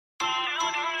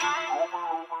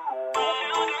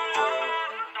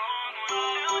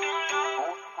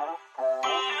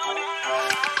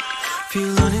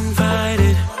Feel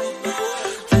uninvited.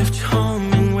 Left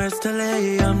home in West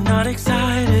LA, I'm not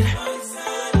excited.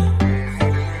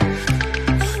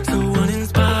 So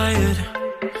uninspired.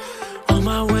 On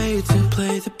my way to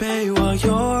play the bay while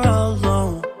you're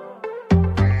alone.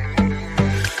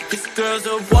 This girl's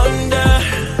a wonder.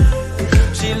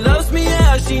 She loves me,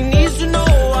 yeah, she needs to know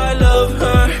I love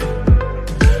her.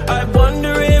 I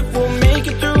wonder if we'll make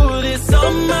it through this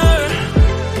summer.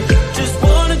 Just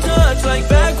wanna touch like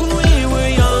back when we were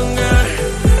younger.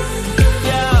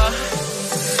 Yeah.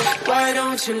 Why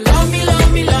don't you love me,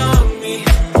 love me, love me?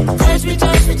 Touch me,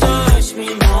 touch me, touch me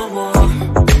no more.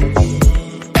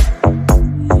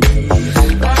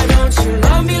 Why don't you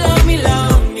love me, love me,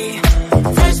 love me?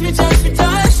 Touch me, touch me,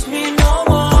 touch me no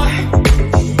more.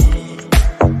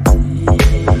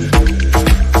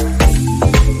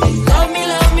 Love me,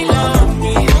 love me, love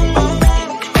me.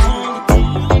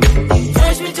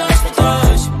 Touch me, touch me,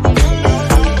 touch me.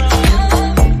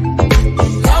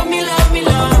 Love me, love me,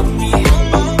 love me.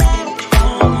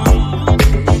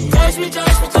 Touch me,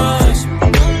 touch me, touch me.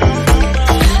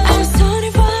 I'm so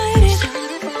divided,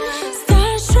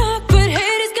 starstruck, but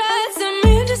hate has got some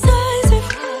indecisive.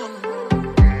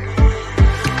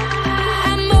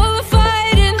 I'm over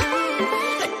fighting,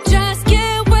 I just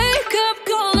can't wake up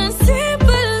cold and sleep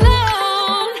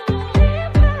alone.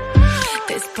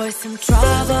 This boy's some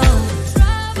trouble.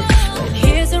 When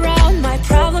he's around, my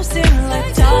problems seem like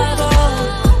double.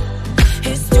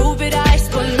 His stupid eyes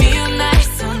put me on ice,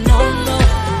 so no, no.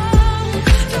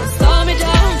 Don't slow me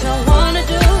down, don't wanna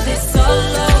do this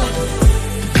solo.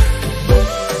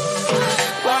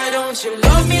 Why don't you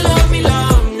love me, love me,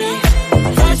 love me?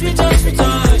 Touch me, touch me,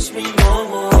 touch me no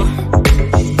more.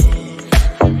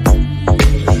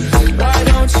 Why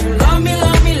don't you love me,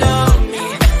 love me, love me?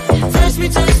 Touch me,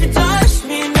 touch me, touch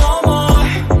me no more.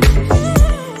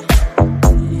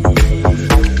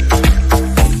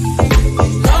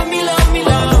 Love me, love me,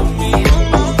 love me.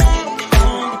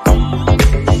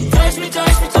 Touch me,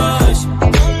 touch me, touch me.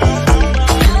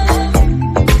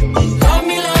 Love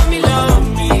me, love me, love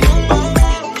me.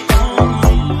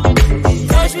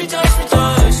 Touch me, touch me,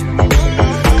 touch me.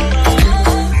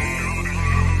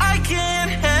 I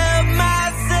can't help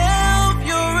myself,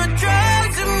 you're a drug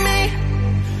to me.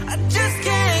 I just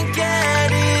can't get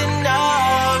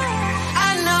enough. I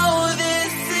know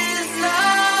this is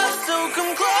love, so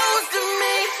come close to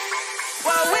me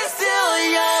while we're still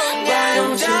young. Why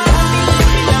don't you love me, love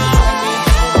me, love me?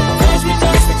 Touch me,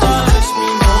 touch me, touch me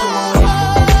no more.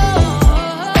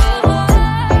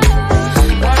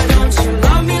 Why don't you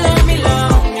love me, love me,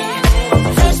 love me?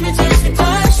 Touch me, touch me,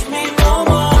 touch me no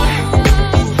more.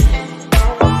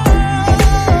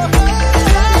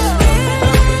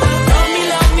 Love me,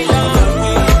 love me, love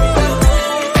me.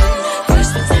 Touch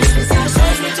me, touch me,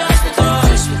 touch me, touch me,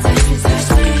 touch me, touch me, touch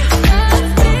me.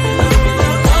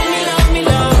 Love me, love me,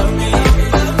 love me.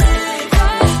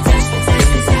 Touch me, touch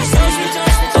me, touch me,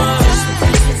 touch me, touch me,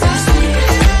 touch me, touch me.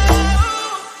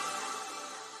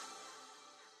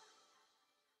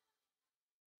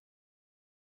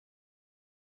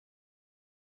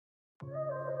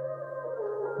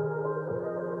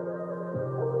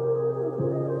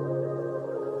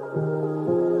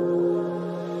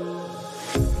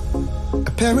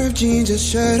 A pair of jeans, a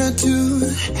shirt or two.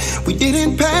 We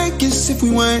didn't pack as if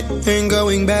we weren't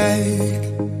going back.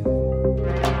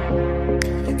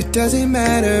 It doesn't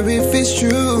matter if it's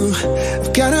true.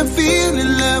 I've got a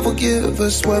feeling love will give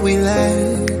us what we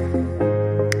lack.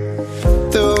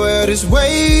 The world is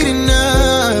waiting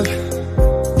up.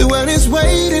 The world is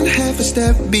waiting half a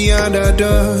step beyond our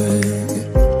door.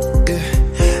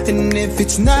 Yeah. And if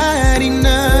it's not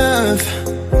enough,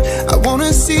 I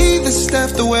wanna see the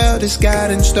stuff the world has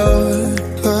got in store.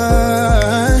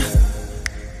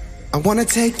 I wanna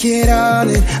take it all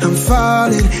in, I'm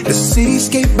falling. The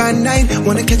cityscape by night,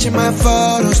 wanna catch in my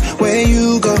photos. Where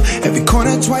you go, every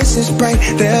corner twice as bright.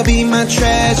 They'll be my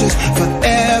treasures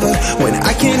forever. When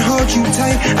I can't hold you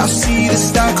tight, I'll see the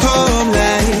Stockholm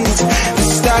lights. The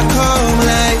Stockholm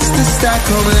lights, the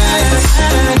Stockholm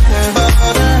lights.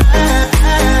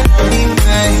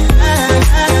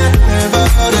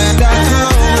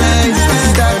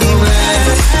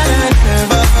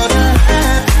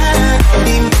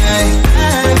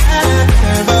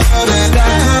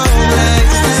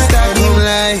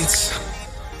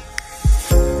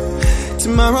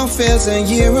 Tomorrow feels a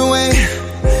year away,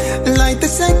 like the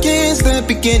seconds, the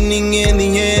beginning and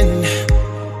the end.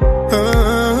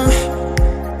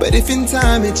 But if in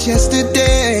time it's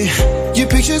yesterday, your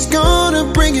picture's gonna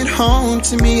bring it home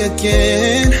to me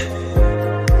again.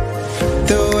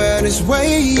 The world is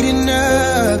waiting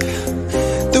up.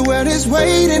 The world world is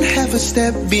waiting half a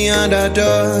step beyond our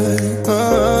door.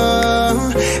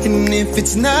 Oh, and if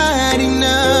it's not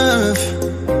enough,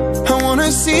 I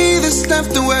wanna see the stuff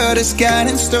the world has got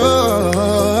in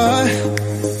store.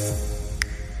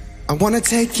 I wanna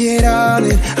take it all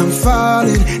in, I'm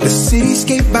falling. The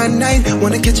cityscape by night,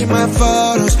 wanna catch in my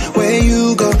photos. Where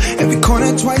you go, every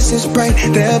corner twice as bright.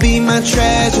 They'll be my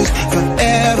treasures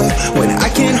forever. When I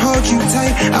can't hold you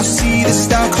tight, I'll see the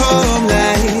Stockholm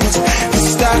lights. The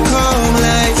Stockholm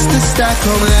lights, the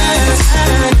Stockholm lights.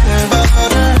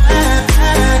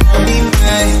 Be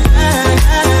my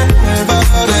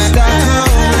the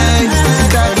Stockholm lights, the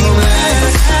Stockholm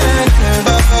lights.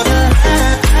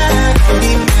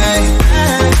 Be my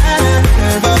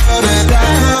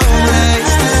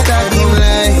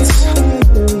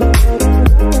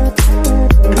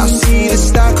I'll see the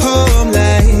Stockholm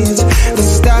lights, the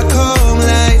Stockholm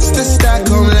lights, the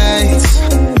Stockholm lights.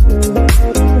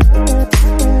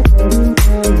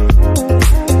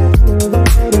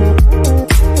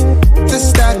 The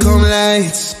Stockholm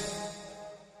lights.